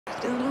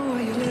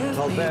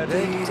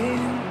Valverde.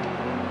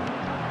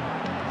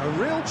 A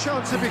real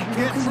chance if he can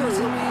get through.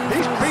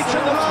 He's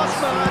beaten the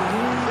last man.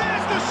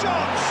 There's the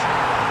shot!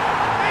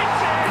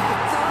 It's in!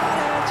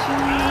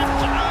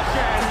 And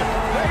again,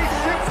 they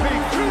simply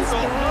do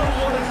not know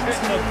what has hit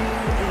them.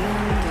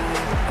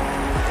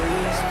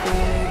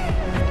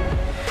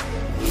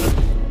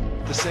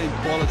 The same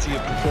quality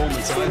of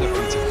performance either,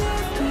 Peter.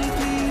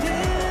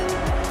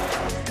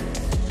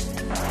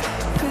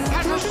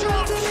 Has a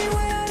shot!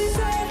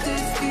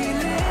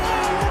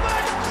 Oh,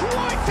 that's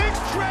quite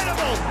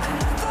incredible!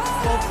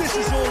 Well, this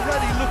is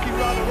already looking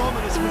rather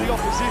ominous for the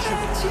opposition.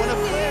 When a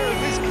player of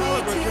this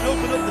calibre can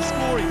open up the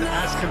scoring,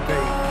 as can be.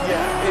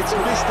 Yeah, it's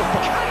missed the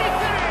ball. Can he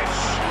finish?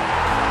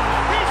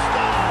 He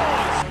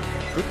scores!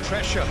 Good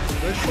pressure.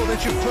 There's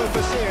footage of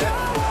purpose here.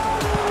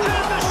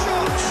 And the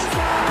shot!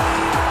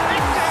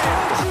 It's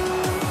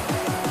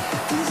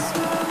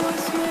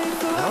in!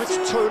 Now it's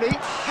Tony.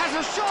 Has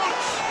a shot!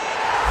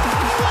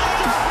 What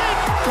a hit!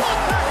 What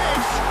a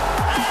hit!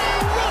 A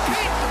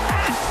rocket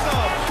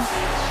anthem!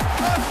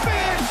 A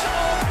finish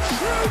of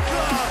true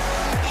class!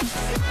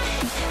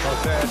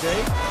 Valverde.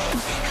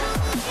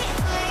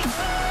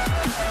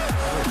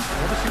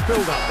 Once you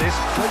build up this,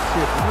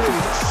 plenty of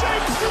really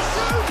shapes the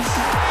suit!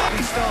 He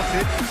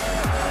started.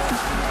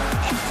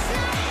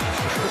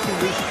 Looking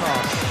loose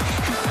pass.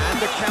 And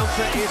the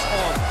counter is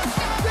on.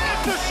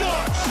 There's the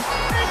shot!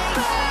 It's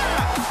there!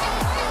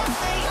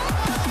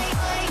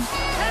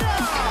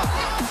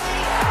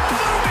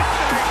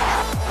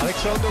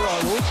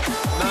 Alexander-Arnold,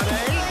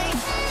 Mane,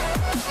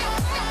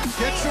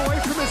 gets away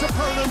from his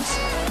opponents,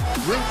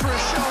 room for a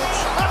shot,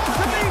 up to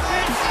meet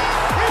it,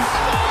 he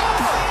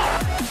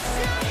scores!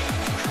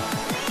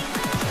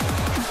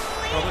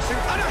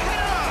 Promising, and a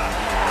header!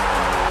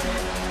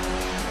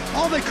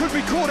 Oh, they could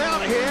be caught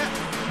out here.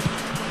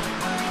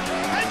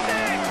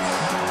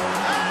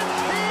 And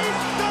he's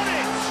done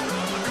it!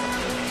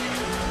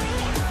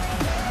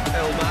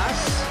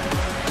 Elmas.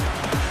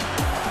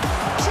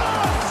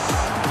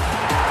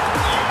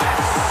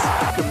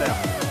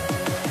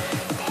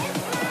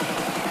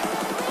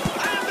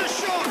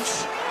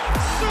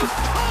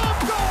 Superb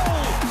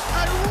goal!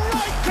 And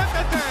right to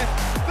the death!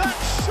 That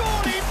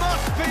surely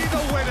must be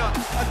the winner!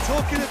 And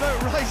talking about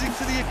rising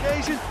to the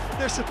occasion,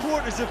 their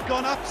supporters have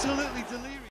gone absolutely delirious.